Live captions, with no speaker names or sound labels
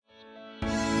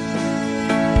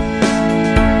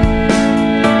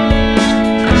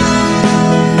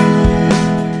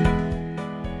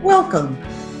Welcome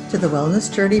to the Wellness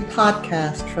Journey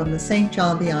podcast from the St.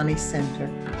 John Vianney Center.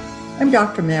 I'm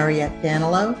Dr. Mariette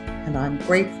Danilo, and I'm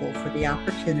grateful for the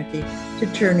opportunity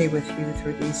to journey with you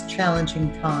through these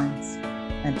challenging times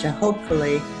and to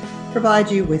hopefully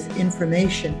provide you with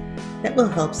information that will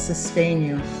help sustain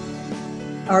you.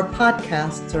 Our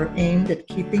podcasts are aimed at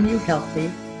keeping you healthy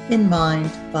in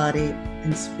mind, body,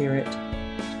 and spirit.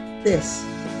 This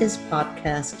is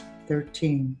podcast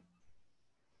 13.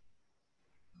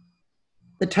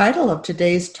 The title of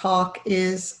today's talk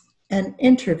is An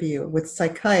Interview with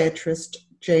Psychiatrist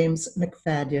James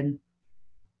McFadyen.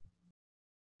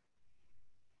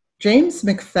 James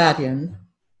McFadyen,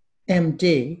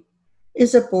 MD,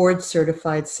 is a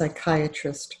board-certified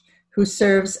psychiatrist who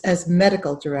serves as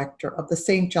medical director of the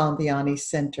St. John Vianney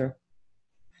Center.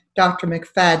 Dr.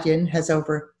 McFadyen has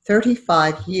over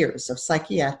 35 years of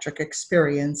psychiatric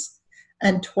experience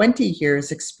and 20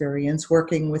 years experience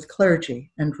working with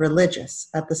clergy and religious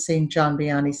at the St. John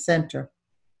Vianney Center.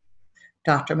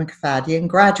 Dr. McFadyen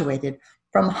graduated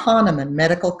from Hahnemann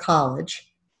Medical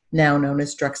College, now known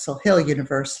as Drexel Hill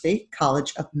University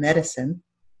College of Medicine.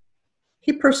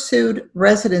 He pursued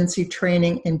residency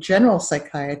training in general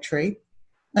psychiatry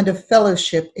and a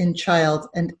fellowship in child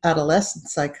and adolescent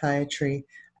psychiatry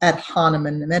at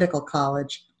Hahnemann Medical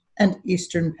College and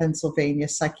Eastern Pennsylvania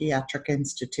Psychiatric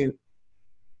Institute.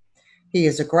 He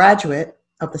is a graduate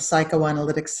of the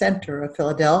Psychoanalytic Center of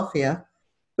Philadelphia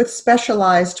with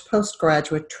specialized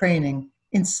postgraduate training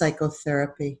in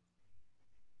psychotherapy.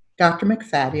 Dr.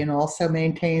 McFadyen also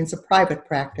maintains a private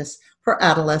practice for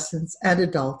adolescents and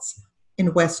adults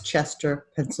in Westchester,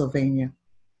 Pennsylvania.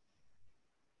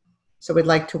 So we'd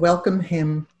like to welcome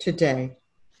him today.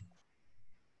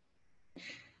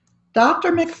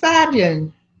 Dr.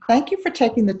 McFadyen, thank you for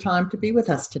taking the time to be with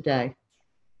us today.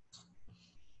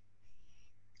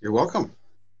 You're welcome.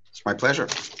 It's my pleasure.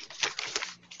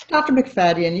 Dr.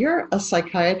 McFadyen, you're a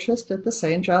psychiatrist at the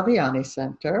St. John Vianney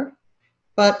Center,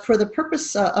 but for the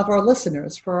purpose of our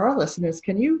listeners,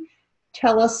 can you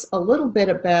tell us a little bit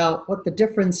about what the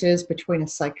difference is between a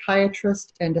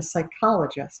psychiatrist and a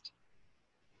psychologist?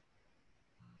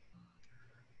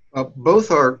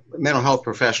 Both are mental health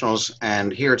professionals,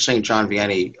 and here at St. John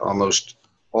Vianney, almost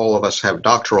all of us have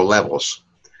doctoral levels.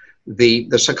 The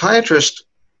psychiatrist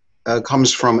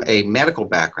comes from a medical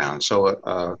background. So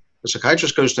a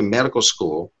psychiatrist goes to medical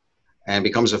school and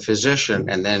becomes a physician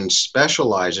and then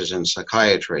specializes in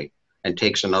psychiatry and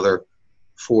takes another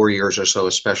 4 years or so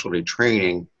of specialty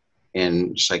training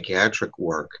in psychiatric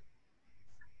work.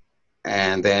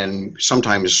 And then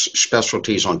sometimes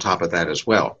specialties on top of that as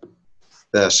well.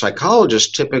 The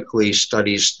psychologist typically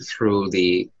studies through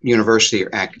the university or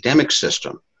academic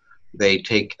system. They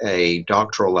take a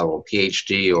doctoral level,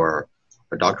 PhD or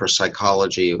a doctor of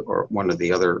psychology or one of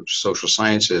the other social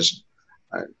sciences,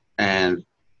 and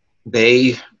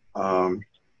they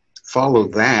follow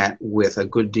that with a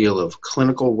good deal of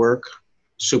clinical work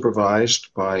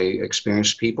supervised by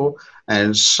experienced people.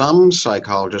 And some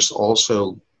psychologists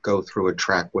also go through a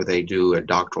track where they do a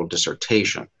doctoral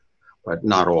dissertation, but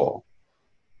not all.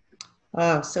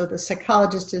 So the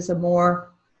psychologist is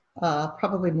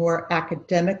probably more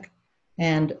academic,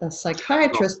 and a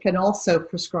psychiatrist can also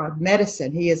prescribe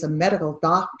medicine. He is a medical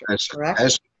doctor,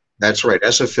 correct? That's right.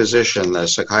 As a physician, the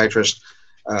psychiatrist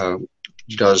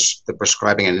does the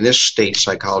prescribing. And in this state,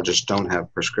 psychologists don't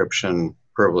have prescription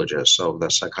privileges, so the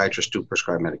psychiatrists do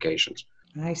prescribe medications.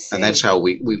 I see. And that's how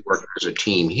we work as a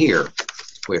team here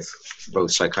with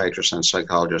both psychiatrists and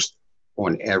psychologists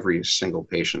on every single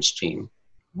patient's team.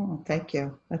 Oh, thank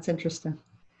you. That's interesting.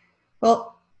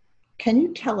 Well, can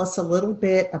you tell us a little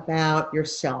bit about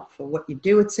yourself, what you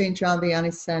do at St. John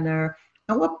Vianney Center,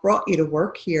 and what brought you to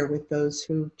work here with those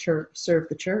who serve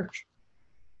the church?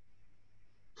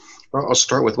 Well, I'll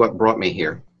start with what brought me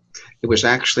here. It was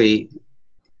actually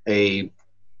a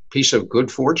piece of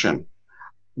good fortune.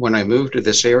 When I moved to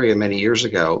this area many years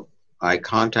ago, I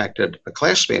contacted a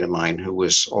classmate of mine who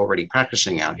was already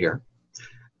practicing out here.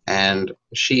 And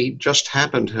she just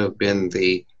happened to have been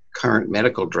the current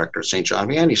medical director at St. John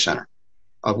Vianney Center,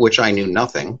 of which I knew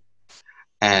nothing.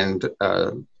 And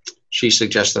she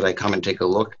suggested I come and take a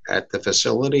look at the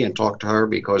facility and talk to her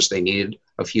because they needed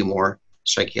a few more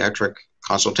psychiatric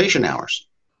consultation hours.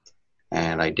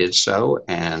 And I did so.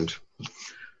 And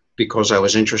because I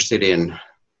was interested in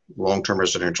long-term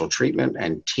residential treatment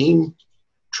and team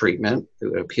treatment,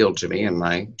 it appealed to me, and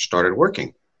I started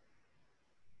working.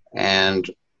 And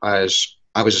as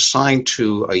I was assigned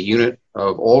to a unit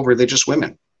of all religious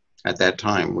women. At that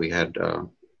time, we had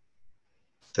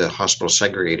the hospital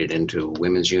segregated into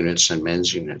women's units and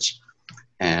men's units.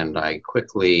 And I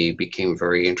quickly became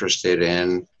very interested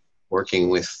in working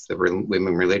with the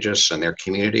women religious and their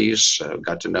communities,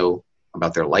 got to know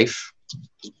about their life,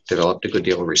 developed a good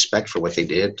deal of respect for what they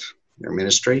did, their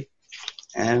ministry,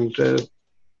 and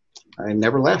I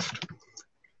never left.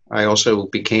 I also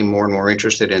became more and more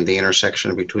interested in the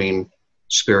intersection between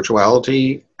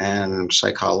spirituality and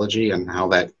psychology and how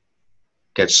that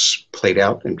gets played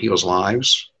out in people's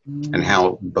lives and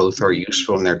how both are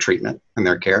useful in their treatment and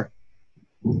their care.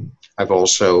 I've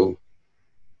also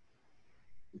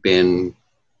been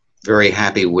very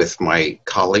happy with my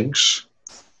colleagues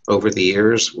over the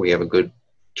years. We have a good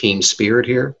team spirit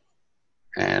here,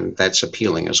 and that's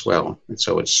appealing as well. And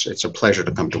so it's a pleasure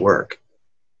to come to work.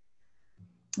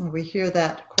 We hear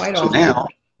that quite So often.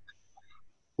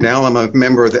 now I'm a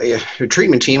member of the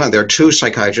treatment team. There are two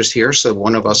psychiatrists here, so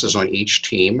one of us is on each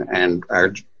team, and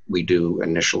we do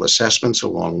initial assessments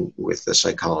along with the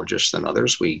psychologists and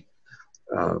others. We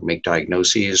make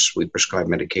diagnoses, we prescribe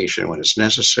medication when it's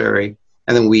necessary,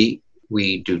 and then we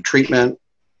do treatment,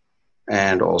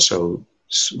 and also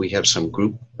we have some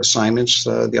group assignments.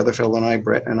 The other fellow and I,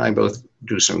 Brett and I, both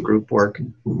do some group work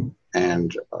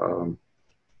and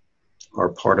are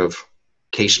part of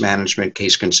case management,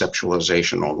 case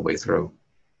conceptualization all the way through.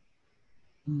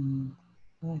 Oh,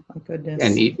 my goodness.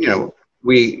 And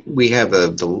we have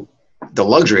the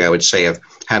luxury, I would say, of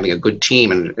having a good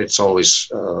team, and it's always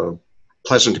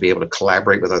pleasant to be able to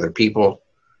collaborate with other people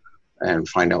and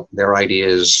find out their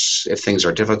ideas. If things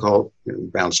are difficult,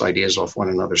 bounce ideas off one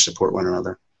another, support one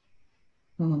another.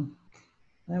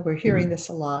 We're hearing this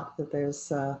a lot, that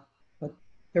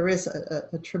there is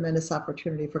a tremendous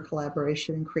opportunity for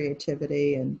collaboration and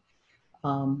creativity, and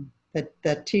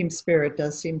that team spirit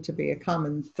does seem to be a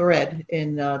common thread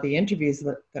in the interviews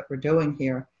that we're doing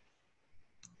here.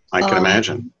 I can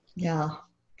imagine. Yeah.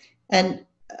 And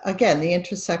again, the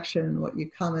intersection, what you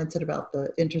commented about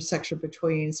the intersection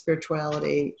between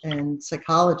spirituality and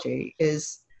psychology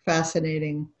is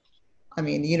fascinating. I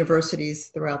mean, the universities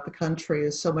throughout the country,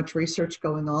 there's so much research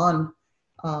going on.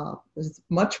 There's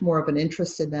much more of an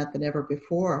interest in that than ever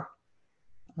before.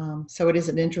 So it is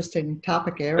an interesting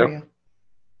topic area. Yep.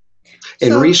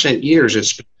 In recent years,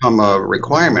 it's become a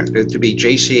requirement to be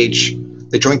JCH.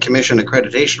 The Joint Commission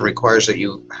accreditation requires that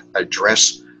you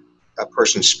address a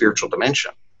person's spiritual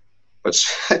dimension. But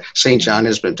St. John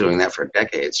has been doing that for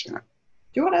decades. Do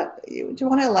you want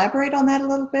to elaborate on that a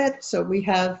little bit? So we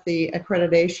have the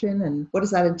accreditation, and what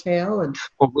does that entail? And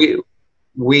well,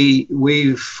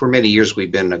 we for many years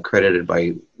we've been accredited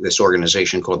by this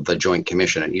organization called the Joint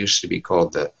Commission. It used to be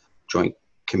called the Joint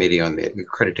Committee on the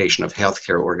Accreditation of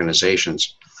Healthcare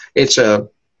Organizations. It's a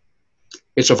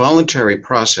voluntary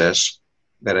process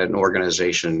that an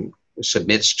organization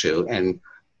submits to, and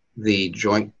the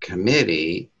Joint Commission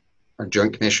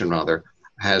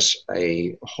has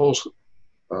a whole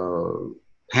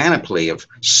panoply of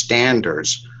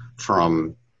standards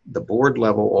from the board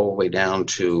level all the way down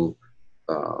to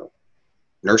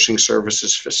nursing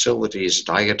services, facilities,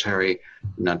 dietary,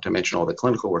 not to mention all the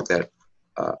clinical work that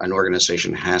an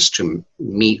organization has to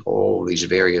meet all these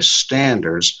various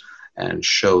standards and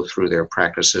show through their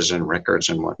practices and records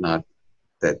and whatnot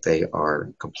that they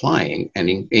are complying and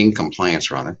in compliance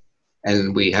rather.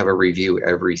 And we have a review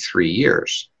every 3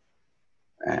 years.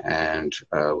 And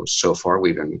so far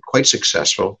we've been quite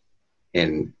successful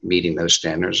in meeting those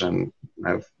standards and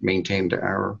have maintained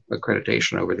our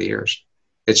accreditation over the years.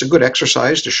 It's a good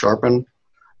exercise to sharpen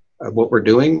what we're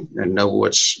doing and know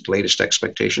what's latest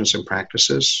expectations and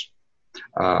practices.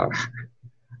 I'll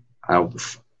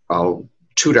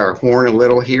toot our horn a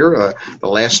little here. The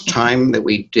last time that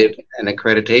we did an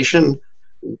accreditation,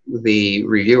 the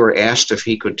reviewer asked if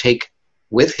he could take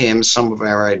with him some of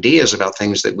our ideas about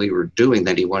things that we were doing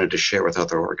that he wanted to share with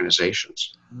other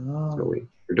organizations. Oh. So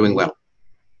we're doing well.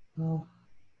 Oh,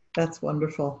 that's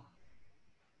wonderful.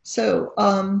 So,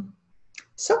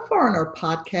 so far in our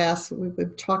podcast, we've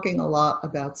been talking a lot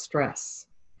about stress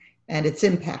and its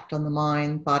impact on the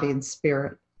mind, body, and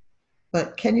spirit.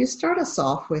 But can you start us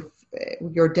off with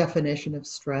your definition of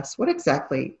stress? What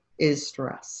exactly is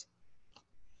stress?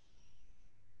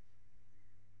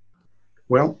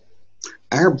 Well,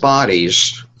 our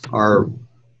bodies are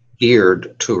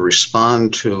geared to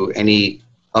respond to any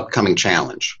upcoming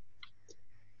challenge,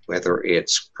 whether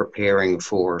it's preparing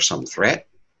for some threat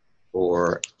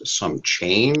or some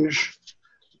change,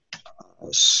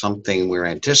 something we're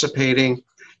anticipating,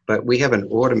 but we have an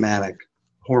automatic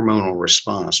hormonal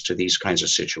response to these kinds of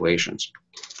situations.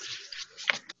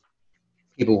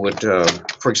 People would,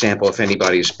 for example, if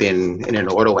anybody's been in an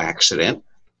auto accident,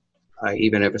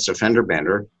 even if it's a fender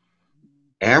bender,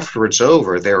 after it's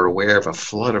over, they're aware of a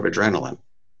flood of adrenaline.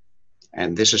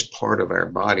 And this is part of our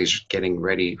bodies getting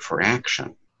ready for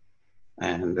action.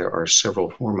 And there are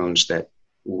several hormones that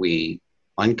we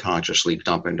unconsciously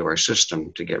dump into our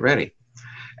system to get ready.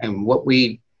 And what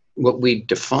we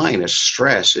define as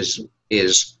stress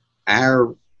is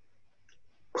our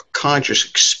conscious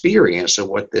experience of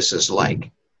what this is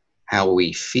like, how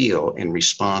we feel in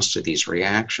response to these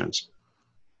reactions.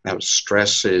 Now,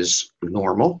 stress is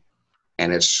normal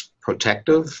and it's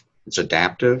protective, it's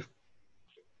adaptive,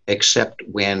 except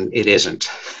when it isn't.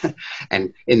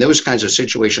 And in those kinds of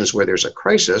situations where there's a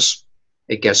crisis,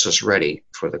 it gets us ready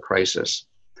for the crisis.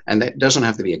 And that doesn't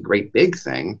have to be a great big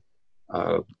thing,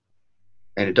 and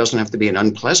it doesn't have to be an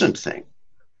unpleasant thing.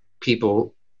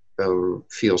 People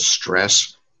feel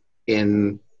stress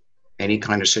in any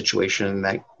kind of situation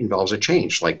that involves a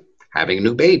change, like having a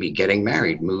new baby, getting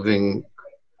married, moving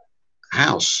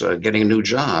house, getting a new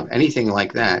job. Anything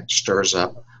like that stirs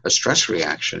up a stress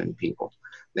reaction in people.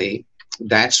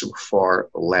 That's far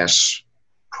less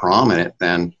prominent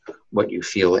than what you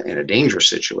feel in a dangerous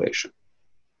situation,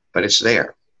 but it's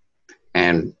there.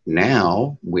 And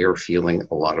now we're feeling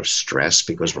a lot of stress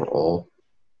because we're all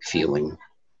feeling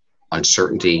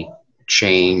uncertainty,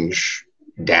 change,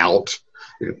 doubt,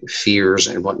 fears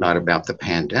and whatnot about the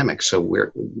pandemic. So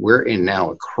we're in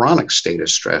now a chronic state of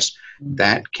stress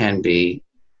that can be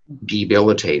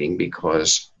debilitating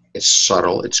because it's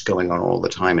subtle, it's going on all the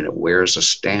time, and it wears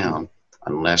us down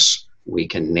unless we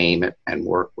can name it and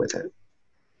work with it.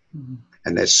 Mm-hmm.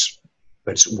 And it's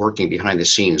working behind the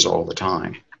scenes all the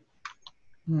time.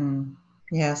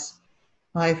 Yes,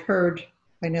 I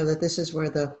know that this is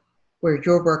where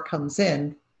your work comes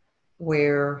in,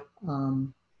 where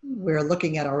we're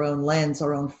looking at our own lens,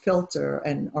 our own filter,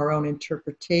 and our own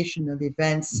interpretation of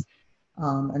events,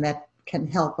 and that can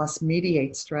help us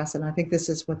mediate stress. And I think this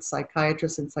is what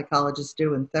psychiatrists and psychologists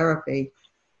do in therapy,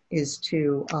 is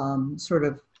to sort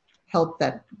of help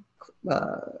that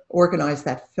organize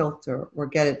that filter or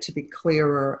get it to be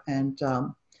clearer and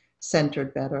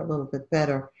centered better, a little bit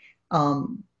better.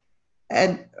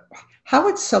 And how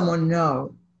would someone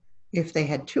know if they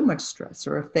had too much stress,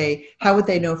 or how would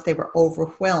they know if they were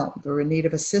overwhelmed or in need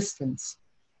of assistance?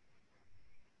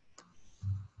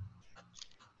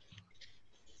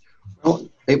 Well,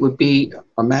 it would be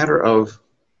a matter of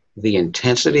the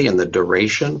intensity and the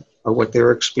duration of what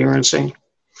they're experiencing.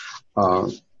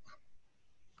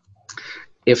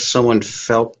 If someone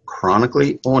felt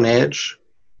chronically on edge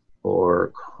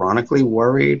or chronically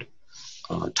worried,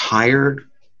 tired,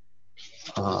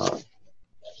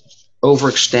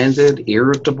 overextended,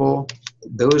 irritable,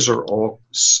 those are all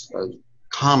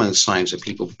common signs of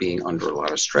people being under a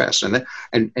lot of stress. And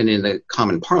in the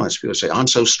common parlance, people say, "I'm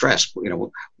so stressed."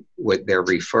 What they're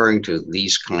referring to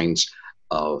these kinds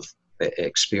of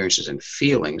experiences and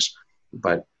feelings.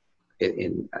 But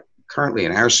currently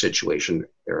in our situation,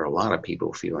 there are a lot of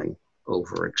people feeling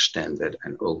overextended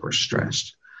and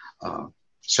overstressed.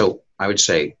 So I would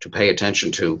say to pay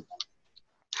attention to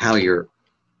how you're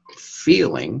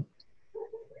feeling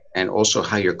and also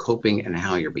how you're coping and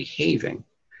how you're behaving.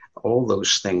 All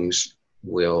those things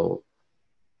will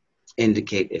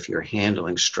indicate if you're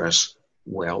handling stress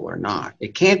well or not.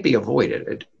 It can't be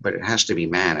avoided, but it has to be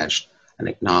managed and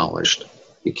acknowledged.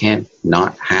 You can't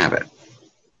not have it.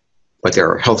 But there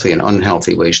are healthy and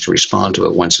unhealthy ways to respond to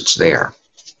it once it's there.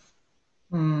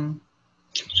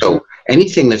 So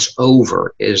anything that's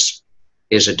over is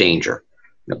a danger.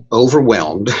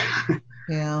 Overwhelmed,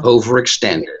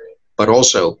 overextended, but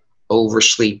also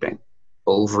oversleeping,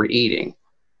 overeating,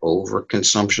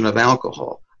 overconsumption of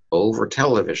alcohol, over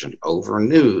television, over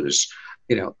news,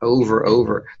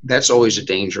 over. That's always a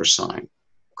danger sign,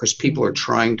 because people are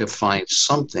trying to find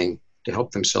something to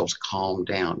help themselves calm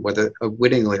down, whether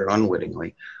wittingly or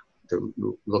unwittingly. They're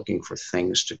looking for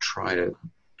things to try to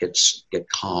get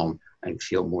calm and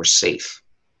feel more safe.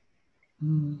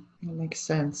 That makes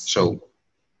sense. So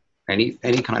any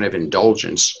kind of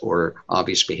indulgence or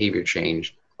obvious behavior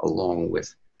change along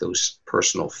with those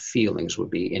personal feelings would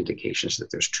be indications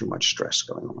that there's too much stress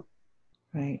going on.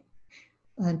 Right.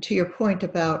 And to your point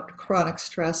about chronic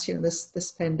stress,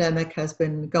 this pandemic has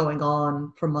been going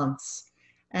on for months,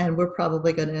 and we're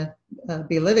probably going to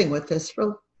be living with this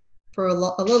for a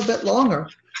little bit longer.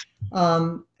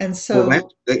 And so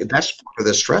that's part of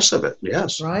the stress of it.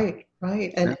 Yes. Right.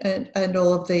 And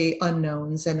all of the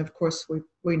unknowns. And of course,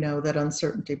 we know that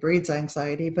uncertainty breeds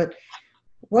anxiety, but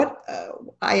what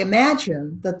I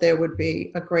imagine that there would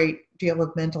be a great deal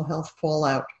of mental health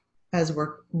fallout as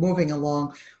we're moving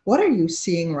along. What are you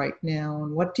seeing right now,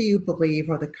 and what do you believe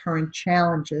are the current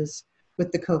challenges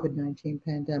with the COVID-19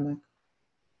 pandemic?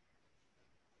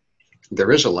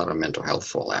 There is a lot of mental health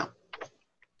fallout.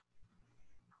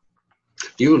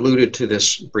 You alluded to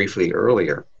this briefly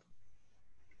earlier.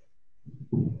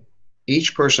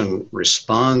 Each person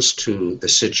responds to the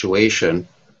situation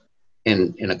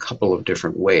in a couple of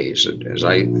different ways, as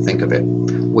I think of it.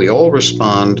 We all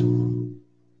respond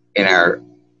in our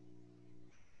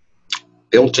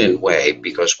built-in way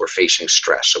because we're facing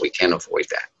stress, so we can't avoid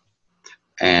that.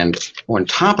 And on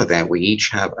top of that, we each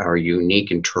have our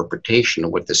unique interpretation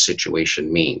of what the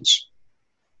situation means.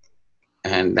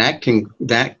 And that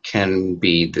can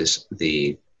be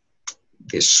the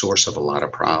source of a lot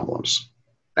of problems,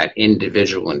 that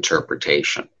individual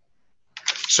interpretation.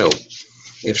 So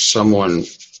if someone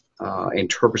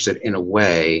interprets it in a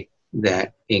way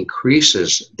that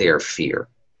increases their fear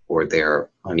or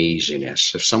their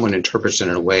uneasiness, if someone interprets it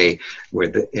in a way where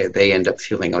they end up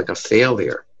feeling like a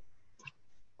failure,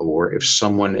 or if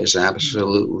someone is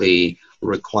absolutely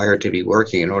required to be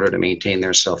working in order to maintain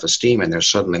their self-esteem and they're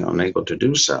suddenly unable to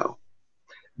do so,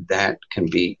 that can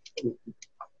be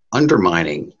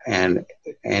undermining and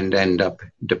end up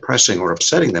depressing or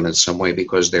upsetting them in some way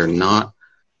because they're not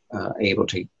able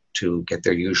to get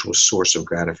their usual source of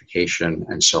gratification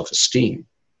and self-esteem.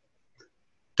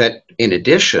 That in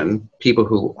addition, people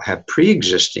who have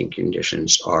pre-existing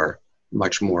conditions are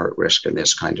much more at risk in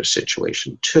this kind of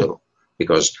situation too,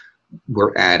 because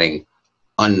we're adding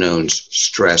unknowns,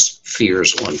 stress,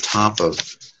 fears on top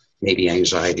of maybe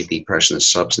anxiety, depression,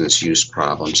 substance use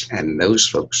problems, and those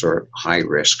folks are at high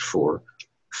risk for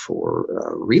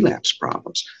relapse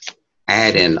problems.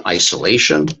 Add in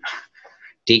isolation,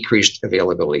 decreased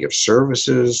availability of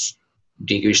services,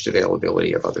 decreased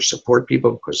availability of other support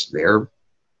people because they're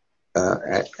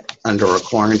under a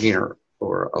quarantine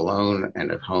or alone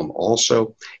and at home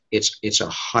also. It's a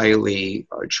highly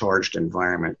charged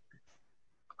environment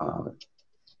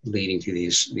leading to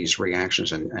these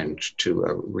reactions and to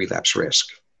a relapse risk.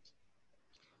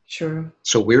 Sure.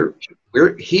 So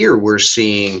we're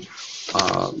seeing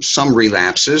some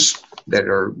relapses that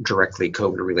are directly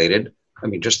COVID related. I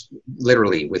mean, just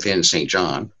literally within St.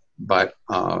 John, but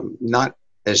not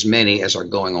as many as are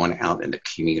going on out in the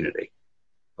community.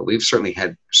 But we've certainly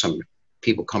had some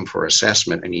people come for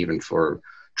assessment and even for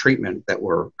treatment that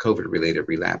were COVID-related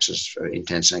relapses,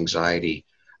 intense anxiety,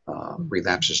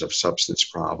 relapses of substance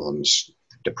problems,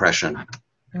 depression,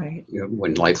 right?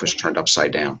 When life was turned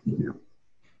upside down.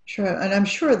 Sure, and I'm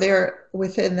sure they're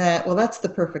within that. Well, that's the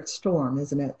perfect storm,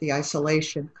 isn't it? The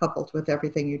isolation coupled with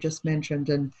everything you just mentioned,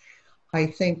 and I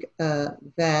think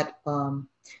that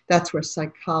that's where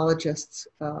psychologists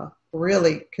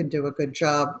really can do a good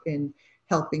job in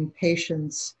helping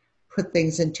patients put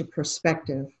things into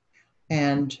perspective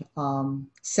and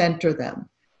center them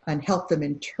and help them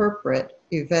interpret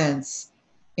events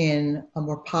in a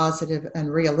more positive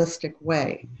and realistic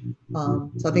way. So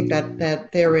I think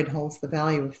that therein holds the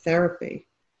value of therapy.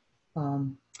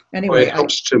 Anyway, well, it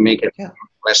helps to make it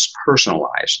less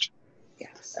personalized.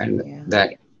 Yes, and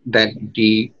that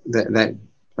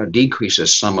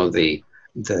decreases some of the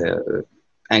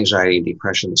anxiety and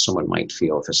depression that someone might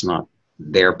feel if it's not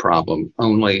their problem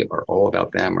only or all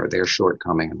about them or their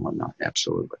shortcoming and whatnot.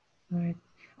 Absolutely. Right.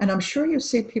 And I'm sure you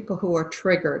see people who are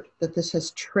triggered, that this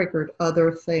has triggered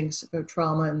other things,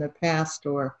 trauma in the past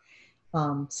or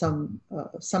some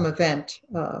event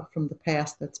from the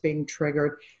past that's being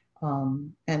triggered,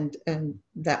 and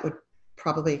that would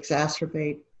probably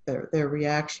exacerbate their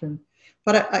reaction.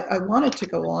 But I wanted to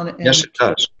go on and yes, it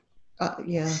does. I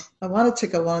wanted to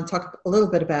go on and talk a little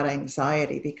bit about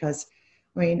anxiety because,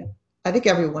 I mean, I think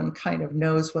everyone kind of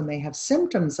knows when they have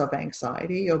symptoms of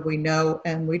anxiety, or we know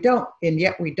and we don't, and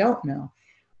yet we don't know.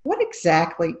 What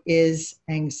exactly is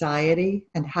anxiety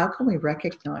and how can we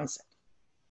recognize it?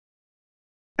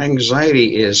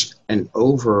 Anxiety is an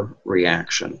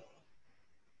overreaction.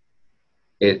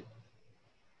 It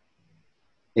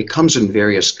comes in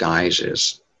various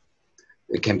guises.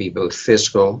 It can be both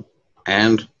physical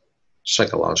and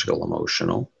psychological,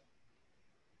 emotional.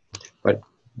 But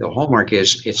the hallmark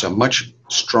is it's a much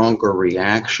stronger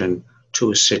reaction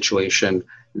to a situation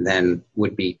than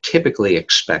would be typically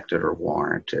expected or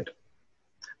warranted.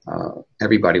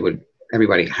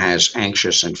 Everybody has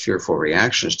anxious and fearful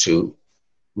reactions to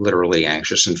literally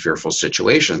anxious and fearful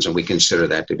situations, and we consider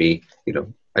that to be,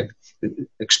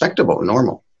 expectable,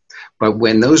 normal. But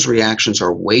when those reactions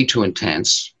are way too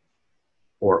intense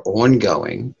or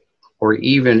ongoing, or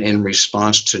even in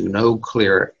response to no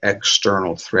clear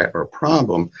external threat or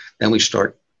problem, then we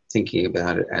start thinking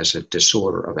about it as a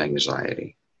disorder of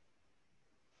anxiety.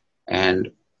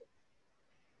 And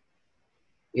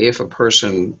if a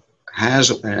person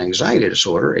has an anxiety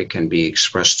disorder, it can be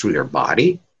expressed through their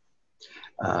body.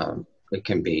 It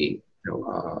can be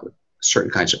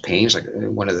certain kinds of pains, like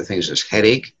one of the things is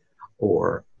headache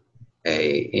or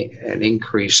an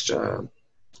increased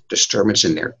disturbance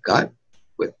in their gut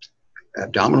with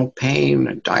abdominal pain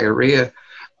and diarrhea.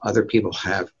 Other people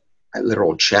have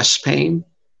literal chest pain.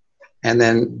 And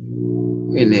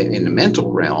then in the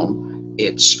mental realm,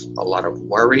 it's a lot of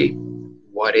worry,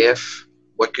 what if,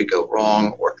 what could go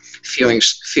wrong, or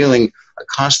feeling a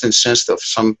constant sense of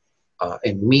some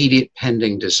immediate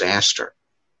pending disaster.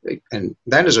 And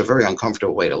that is a very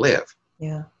uncomfortable way to live.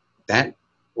 Yeah. That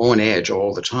on edge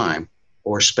all the time,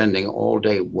 or spending all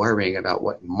day worrying about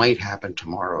what might happen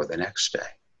tomorrow or the next day.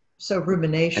 So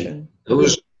rumination. And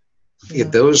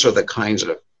those are the kinds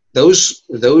of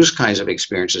those kinds of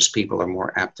experiences people are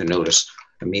more apt to notice,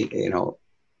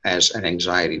 as an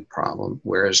anxiety problem.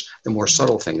 Whereas the more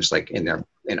subtle things, like in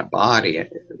a body,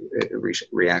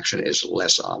 reaction is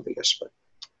less obvious,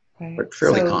 but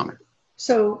fairly common.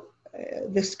 So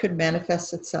this could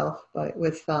manifest itself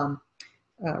with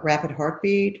rapid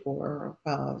heartbeat or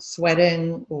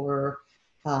sweating or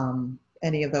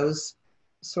any of those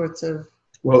sorts of.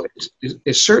 Well,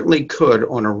 it certainly could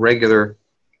on a regular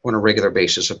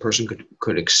basis. A person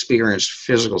could experience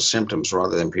physical symptoms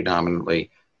rather than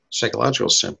predominantly psychological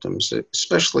symptoms,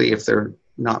 especially if they're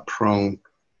not prone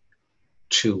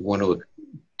to want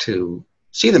to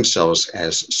see themselves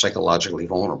as psychologically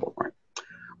vulnerable, right?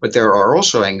 But there are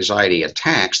also anxiety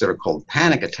attacks that are called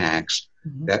panic attacks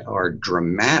that are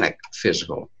dramatic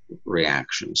physical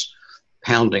reactions,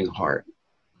 pounding heart,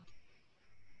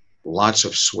 lots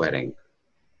of sweating,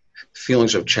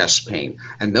 feelings of chest pain.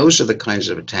 And those are the kinds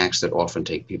of attacks that often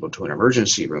take people to an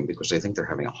emergency room because they think they're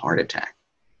having a heart attack.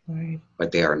 Right.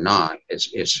 But they are not.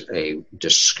 It's a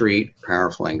discrete,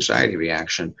 powerful anxiety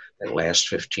reaction that lasts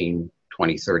 15,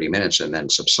 20, 30 minutes and then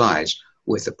subsides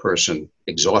with the person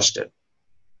exhausted.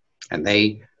 And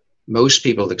most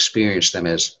people experience them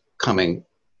as coming,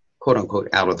 quote unquote,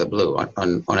 out of the blue,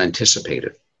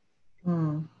 unanticipated,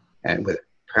 and with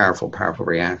powerful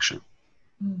reaction.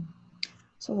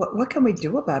 So what can we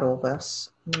do about all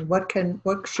this? I mean,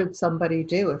 what should somebody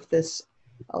do if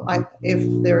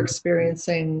they're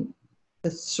experiencing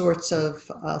the sorts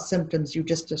of symptoms you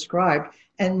just described,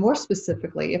 and more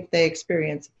specifically, if they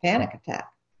experience a panic attack?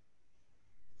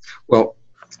 Well,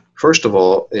 first of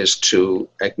all, is to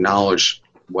acknowledge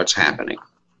what's happening.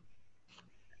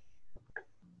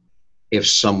 If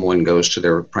someone goes to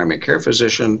their primary care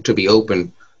physician, to be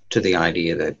open to the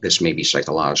idea that this may be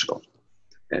psychological.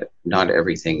 Not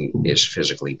everything is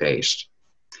physically based.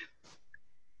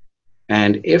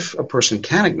 And if a person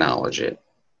can acknowledge it,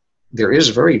 there is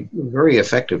very, very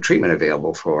effective treatment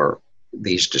available for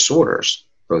these disorders.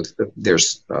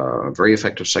 There's very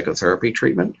effective psychotherapy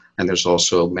treatment, and there's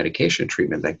also medication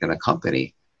treatment that can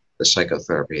accompany the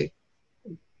psychotherapy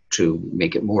to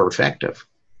make it more effective.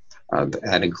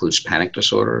 That includes panic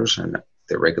disorders and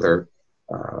the regular,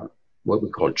 what we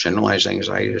call generalized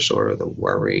anxiety disorder, the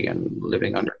worry and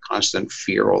living under constant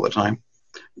fear all the time.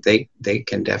 They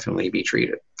can definitely be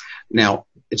treated. Now,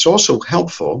 it's also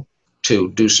helpful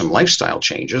to do some lifestyle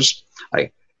changes,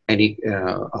 like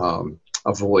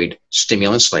avoid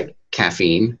stimulants like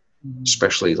caffeine,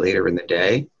 especially later in the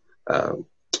day,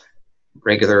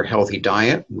 regular healthy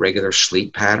diet, regular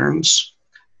sleep patterns,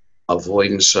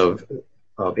 avoidance of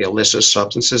illicit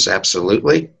substances,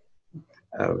 absolutely,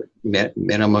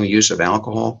 minimum use of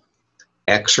alcohol.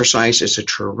 Exercise is a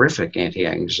terrific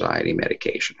anti-anxiety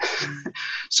medication.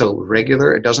 So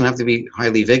regular, it doesn't have to be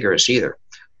highly vigorous either,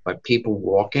 but people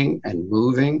walking and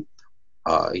moving,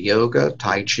 yoga,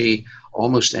 tai chi,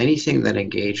 almost anything that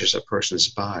engages a person's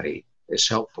body is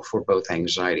helpful for both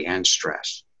anxiety and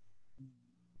stress.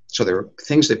 So there are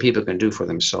things that people can do for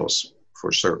themselves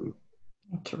for certain.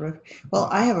 Terrific. Well,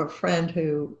 I have a friend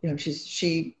who,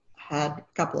 she had a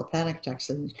couple of panic attacks,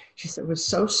 and she said it was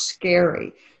so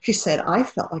scary. She said, I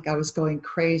felt like I was going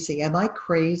crazy. Am I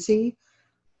crazy?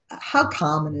 How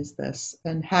common is this,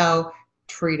 and how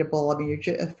treatable? I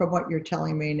mean, from what you're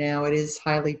telling me now, it is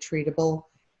highly treatable.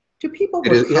 Do people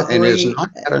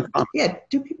recover?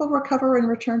 Do people recover and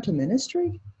return to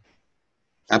ministry?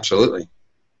 Absolutely.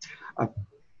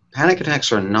 Panic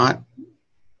attacks are not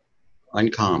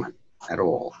uncommon at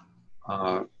all.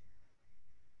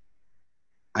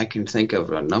 I can think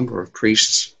of a number of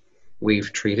priests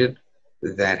we've treated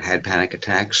that had panic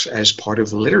attacks as part of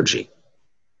the liturgy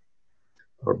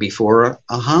or before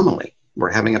a homily. We're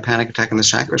having a panic attack in the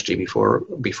sacristy before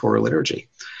a liturgy.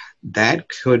 That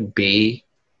could be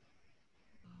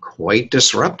quite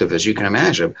disruptive, as you can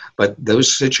imagine, but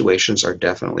those situations are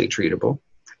definitely treatable,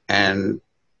 and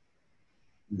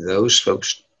those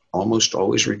folks almost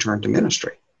always return to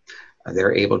ministry.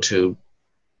 They're able to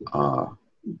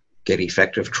get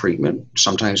effective treatment.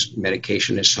 Sometimes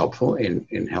medication is helpful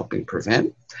in helping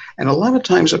prevent. And a lot of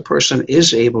times a person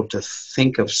is able to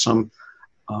think of some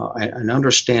and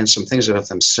understand some things about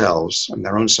themselves and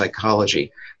their own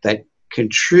psychology that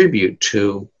contribute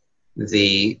to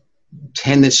the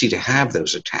tendency to have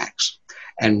those attacks.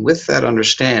 And with that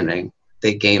understanding,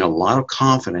 they gain a lot of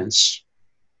confidence,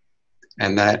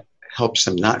 and that helps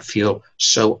them not feel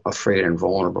so afraid and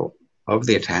vulnerable of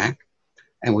the attack.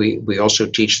 And we also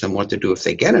teach them what to do if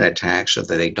they get an attack so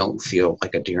that they don't feel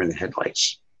like a deer in the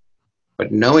headlights.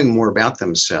 But knowing more about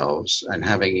themselves and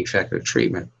having effective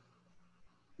treatment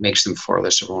makes them far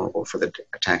less vulnerable for the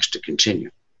attacks to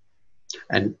continue.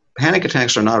 And panic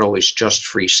attacks are not always just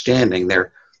freestanding.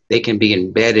 They can be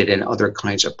embedded in other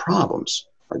kinds of problems.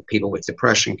 Like people with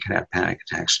depression can have panic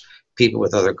attacks. People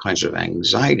with other kinds of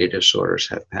anxiety disorders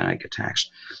have panic attacks.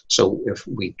 So if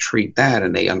we treat that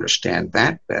and they understand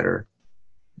that better,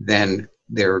 then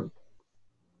their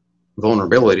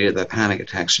vulnerability to the panic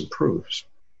attacks improves.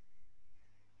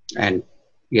 And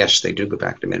yes, they do go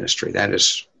back to ministry. That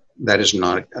is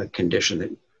not a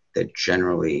condition that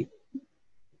generally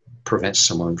prevents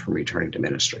someone from returning to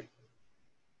ministry.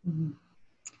 Mm-hmm.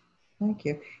 Thank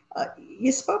you.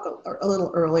 You spoke a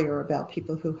little earlier about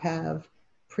people who have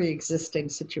pre-existing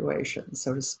situations,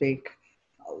 so to speak.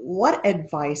 What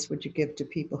advice would you give to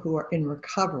people who are in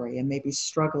recovery and maybe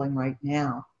struggling right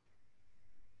now?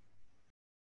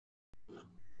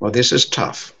 Well, this is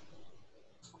tough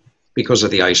because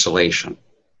of the isolation.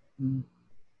 Mm.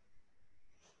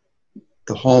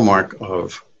 The hallmark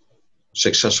of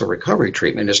successful recovery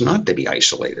treatment is not to be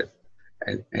isolated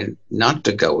and not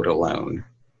to go it alone,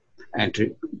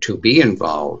 and to be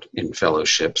involved in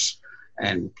fellowships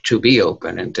and to be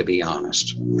open and to be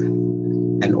honest.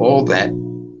 And all that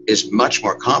is much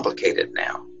more complicated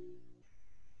now.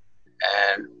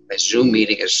 And a Zoom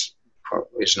meeting is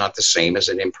not the same as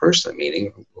an in-person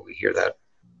meeting. We hear that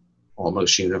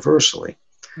almost universally.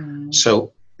 Mm.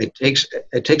 So it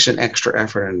takes an extra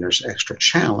effort, and there's extra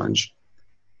challenge.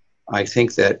 I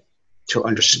think that to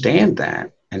understand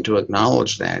that and to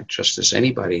acknowledge that, just as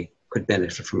anybody could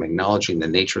benefit from acknowledging the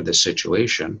nature of the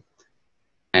situation,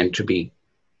 and to be,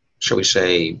 shall we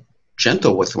say,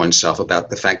 gentle with oneself about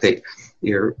the fact that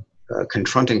you're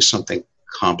confronting something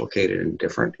complicated and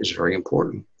different is very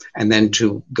important. And then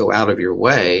to go out of your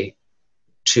way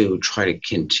to try to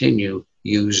continue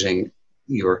using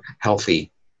your healthy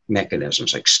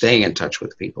mechanisms, like staying in touch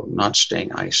with people, not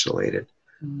staying isolated,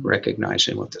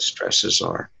 recognizing what the stresses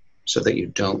are so that you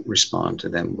don't respond to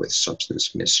them with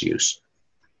substance misuse.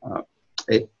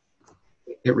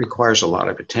 It requires a lot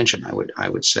of attention, I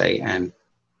would say, and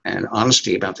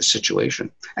honesty about the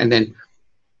situation, and then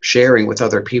sharing with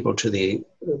other people to the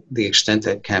extent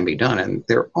that can be done. And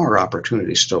there are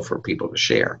opportunities still for people to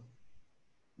share,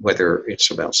 whether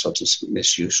it's about substance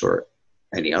misuse or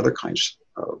any other kinds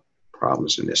of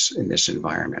problems in this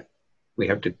environment. We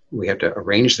have to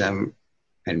arrange them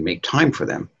and make time for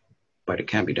them, but it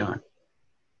can be done.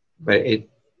 But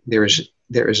there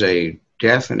is a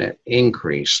definite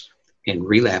increase in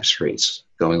relapse rates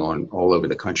going on all over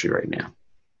the country right now.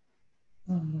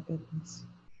 Oh my goodness.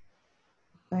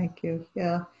 Thank you.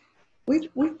 Yeah.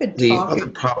 We've been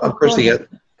talking.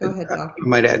 Go ahead, Doctor. I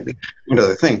might add one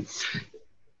other thing.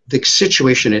 The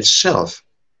situation itself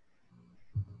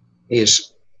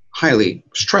is highly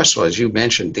stressful, as you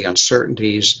mentioned, the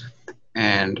uncertainties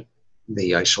and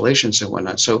the isolations and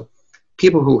whatnot. So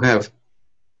people who have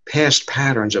past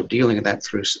patterns of dealing with that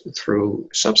through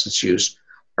substance use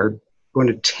are going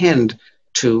to tend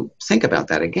to think about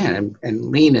that again and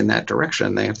lean in that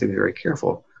direction. They have to be very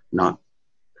careful not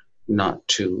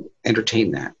to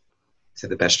entertain that to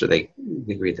the best of the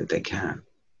degree that they can.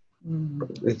 Mm.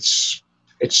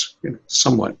 It's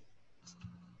somewhat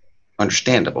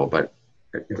understandable, but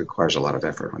it requires a lot of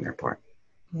effort on their part.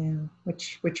 Yeah,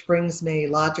 which brings me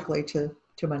logically to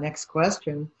my next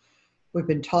question. We've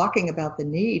been talking about the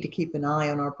need to keep an eye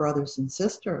on our brothers and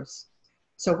sisters.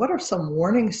 So what are some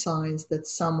warning signs that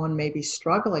someone may be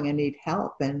struggling and need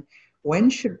help? And when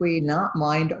should we not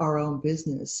mind our own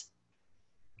business?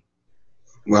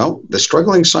 Well, the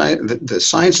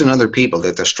signs in other people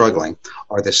that they're struggling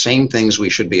are the same things we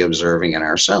should be observing in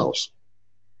ourselves.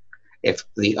 If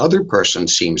the other person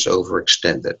seems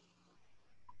overextended,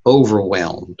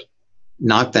 overwhelmed,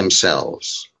 not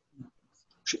themselves,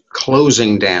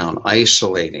 closing down,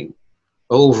 isolating,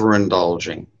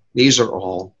 overindulging, these are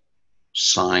all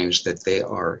signs that they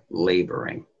are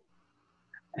laboring.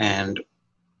 And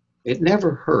it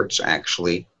never hurts,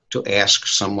 actually, to ask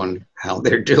someone how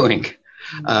they're doing.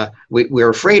 We're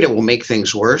afraid it will make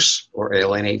things worse or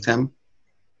alienate them.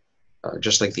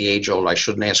 just like the age-old, I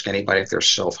shouldn't ask anybody if they're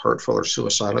self-hurtful or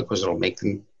suicidal because it'll make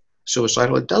them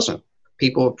suicidal. It doesn't.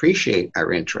 People appreciate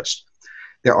our interest.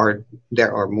 There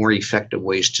are more effective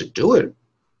ways to do it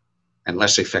and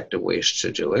less effective ways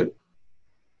to do it.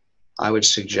 I would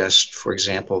suggest, for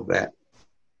example, that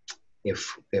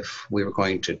if we were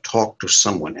going to talk to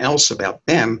someone else about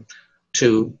them,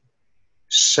 to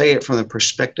say it from the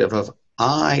perspective of,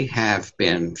 I have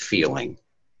been feeling,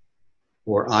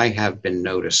 or I have been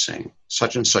noticing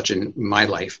such and such in my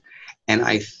life, and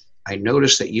I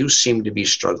notice that you seem to be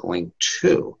struggling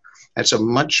too. That's a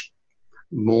much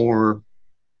more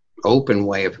open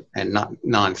way of, and not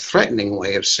non-threatening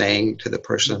way of saying to the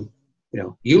person,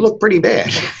 you look pretty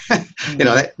bad.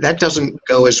 That doesn't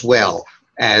go as well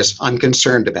as, I'm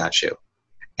concerned about you.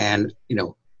 And,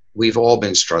 we've all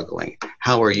been struggling.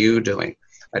 How are you doing?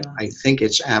 I think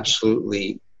it's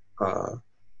absolutely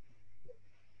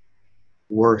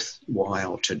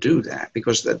worthwhile to do that,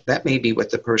 because that may be what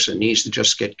the person needs to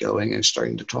just get going and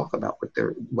starting to talk about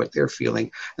what they're feeling.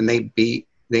 And they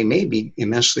may be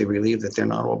immensely relieved that they're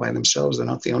not all by themselves. They're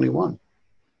not the only one.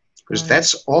 Because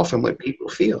that's often what people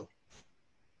feel.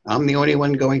 I'm the only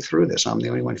one going through this. I'm the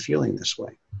only one feeling this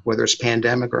way, whether it's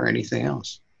pandemic or anything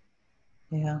else.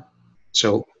 Yeah.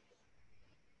 So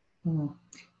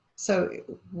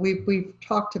we've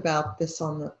talked about this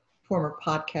on the former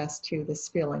podcast too, this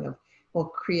feeling of,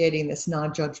 creating this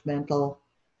non-judgmental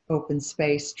open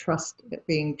space,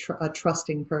 being a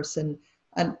trusting person.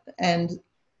 And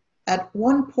at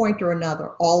one point or another,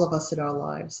 all of us in our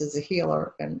lives is a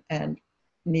healer and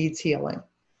needs healing.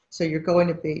 So you're going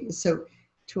to be,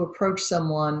 to approach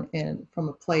someone from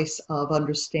a place of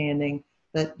understanding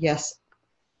that, yes,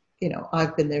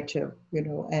 I've been there too,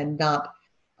 and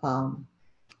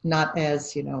not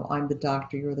as, I'm the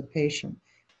doctor, you're the patient.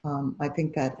 I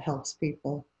think that helps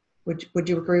people. Would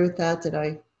you agree with that?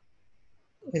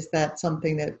 Is that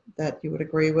something that you would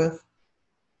agree with?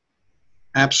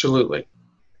 Absolutely.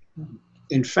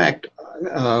 In fact,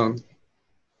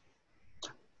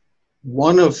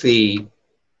 one of the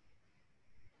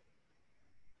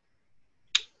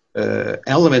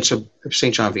elements of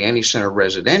St. John Vianney Center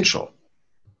residential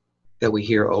that we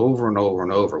hear over and over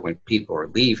and over when people are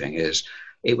leaving is,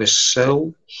 it was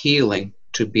so healing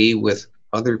to be with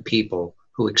other people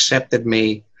who accepted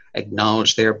me,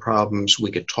 acknowledged their problems.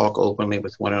 We could talk openly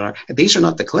with one another. And these are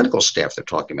not the clinical staff they're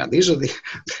talking about. These are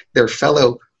their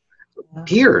fellow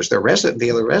peers, the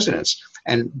other residents.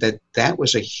 And that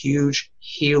was a huge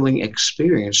healing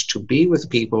experience, to be with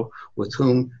people with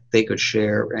whom they could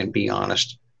share and be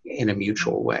honest in a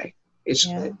mutual way.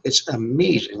 It's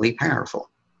amazingly powerful.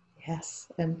 Yes,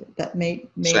 and that and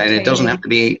it doesn't have to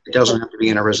be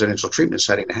in a residential treatment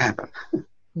setting to happen.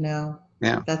 No.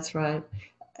 Yeah. That's right.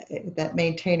 That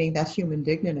maintaining that human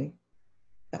dignity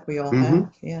that we all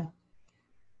have. Yeah.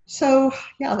 So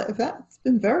that's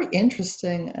been very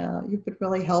interesting. You've been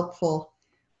really helpful.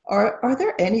 Are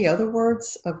there any other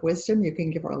words of wisdom you can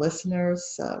give our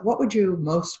listeners? What would you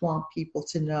most want people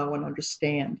to know and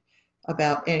understand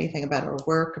about anything, about our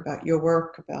work, about your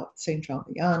work, about St. John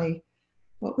Vianney?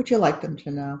 What would you like them to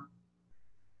know?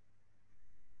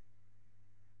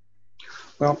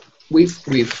 Well, we've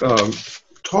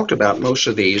talked about most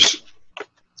of these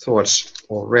thoughts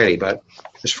already, but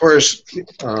as far as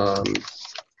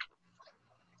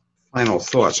final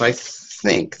thoughts, I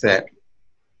think that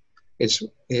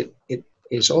it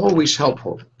is always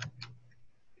helpful,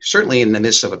 certainly in the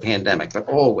midst of a pandemic, but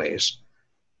always,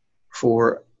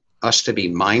 for us to be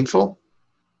mindful,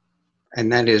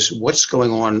 and that is, what's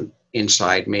going on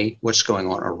inside me, what's going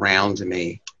on around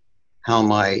me, how am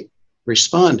I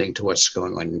responding to what's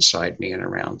going on inside me and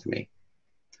around me,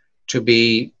 to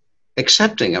be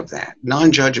accepting of that,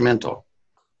 non-judgmental.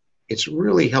 It's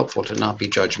really helpful to not be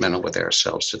judgmental with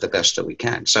ourselves to the best that we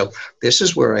can. So this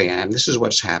is where I am, this is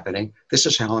what's happening, this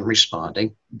is how I'm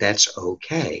responding, that's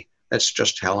okay. That's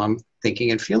just how I'm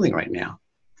thinking and feeling right now.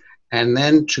 And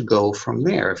then to go from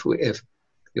there,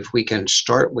 if we can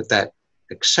start with that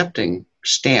accepting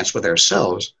stance with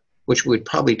ourselves, which would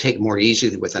probably take more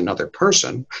easily with another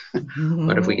person,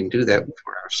 but if we can do that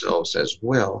for ourselves as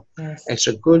well, it's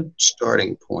a good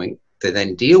starting point to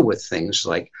then deal with things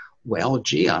like, well,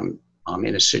 gee, I'm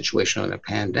in a situation in a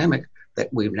pandemic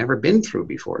that we've never been through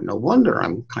before. No wonder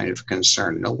I'm kind of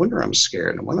concerned. No wonder I'm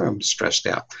scared. No wonder I'm stressed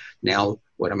out. Now,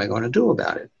 what am I going to do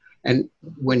about it? And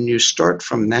when you start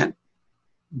from that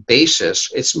basis,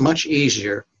 it's much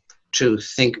easier to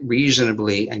think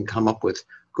reasonably and come up with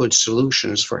good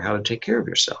solutions for how to take care of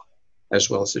yourself, as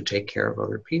well as to take care of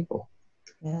other people.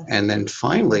 Yes. And then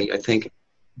finally, I think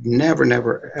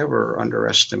never, ever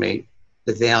underestimate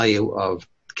the value of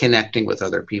connecting with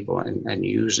other people and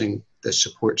using the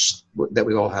supports that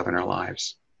we all have in our lives.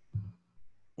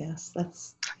 Yes,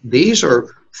 these are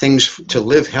things to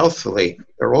live healthfully.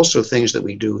 There are also things that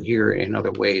we do here in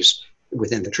other ways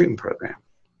within the treatment program.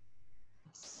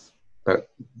 But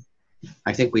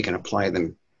I think we can apply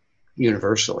them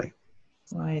universally.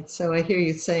 right. So I hear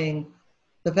you saying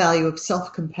the value of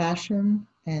self-compassion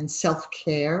and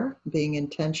self-care, being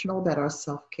intentional about our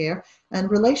self-care,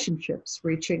 and relationships,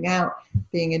 reaching out,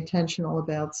 being intentional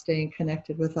about staying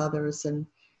connected with others. And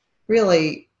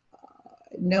really,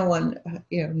 no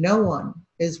one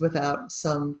is without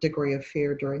some degree of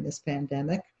fear during this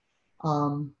pandemic.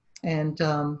 And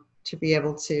to be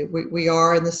able to, we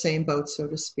are in the same boat, so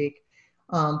to speak.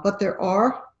 But there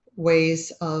are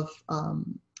ways of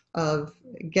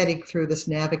getting through this,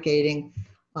 navigating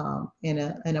in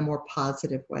a more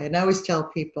positive way. And I always tell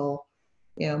people,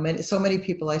 so many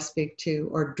people I speak to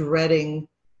are dreading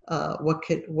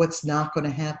what's not going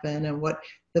to happen, and what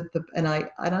and I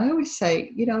always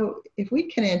say, if we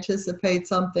can anticipate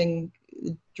something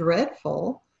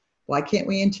dreadful, why can't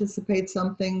we anticipate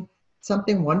something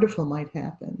wonderful might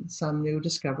happen, some new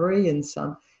discovery, and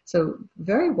so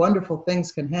very wonderful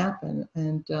things can happen.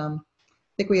 And I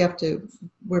think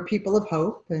we're people of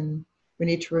hope, and we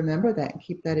need to remember that and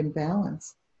keep that in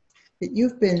balance. But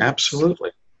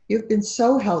Absolutely. You've been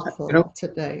so helpful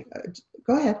today.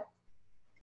 Go ahead.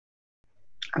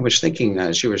 I was thinking,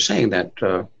 as you were saying, that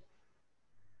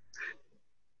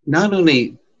not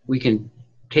only we can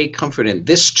take comfort in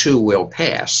this too will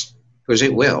pass, because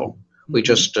it will, we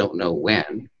just don't know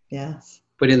when. Yes.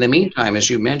 But in the meantime, as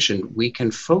you mentioned, we can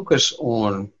focus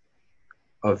on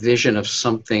a vision of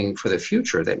something for the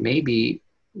future that maybe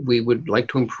we would like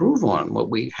to improve on what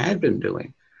we had been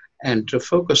doing, and to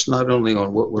focus not only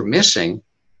on what we're missing,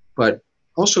 but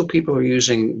also people are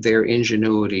using their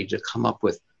ingenuity to come up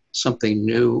with something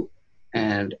new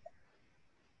and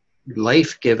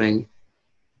life-giving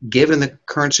given the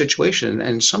current situation.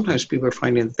 And sometimes people are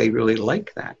finding that they really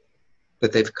like that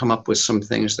they've come up with some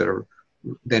things that are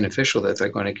beneficial that they're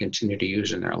going to continue to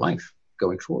use in their life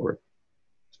going forward.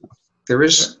 So there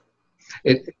is,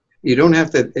 you don't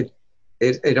have to,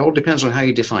 it all depends on how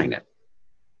you define it.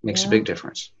 Makes a big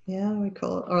difference. Yeah, we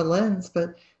call it our lens,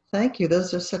 but thank you.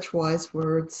 Those are such wise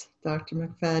words, Dr.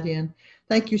 Macfadyen.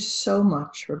 Thank you so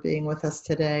much for being with us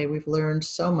today. We've learned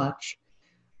so much.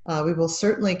 We will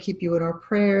certainly keep you in our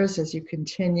prayers as you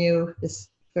continue this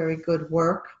very good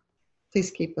work.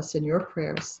 Please keep us in your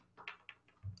prayers.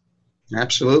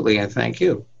 Absolutely, and thank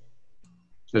you.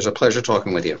 It was a pleasure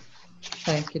talking with you.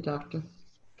 Thank you, Doctor.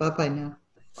 Bye-bye now.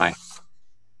 Bye.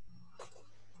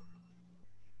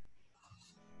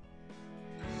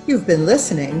 You've been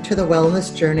listening to the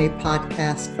Wellness Journey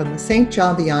podcast from the St.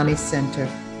 John Vianney Center.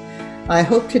 I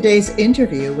hope today's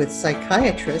interview with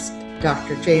psychiatrist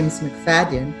Dr. James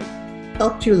Macfadyen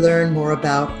helped you learn more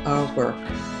about our work.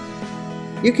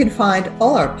 You can find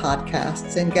all our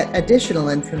podcasts and get additional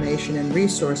information and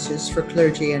resources for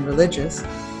clergy and religious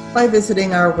by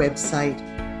visiting our website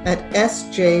at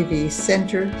sjvcenter.org.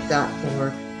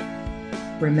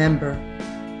 Remember,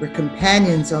 we're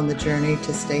companions on the journey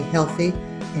to stay healthy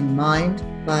in mind,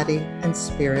 body, and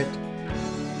spirit.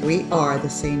 We are the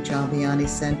St. John Vianney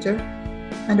Center,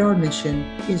 and our mission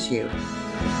is you.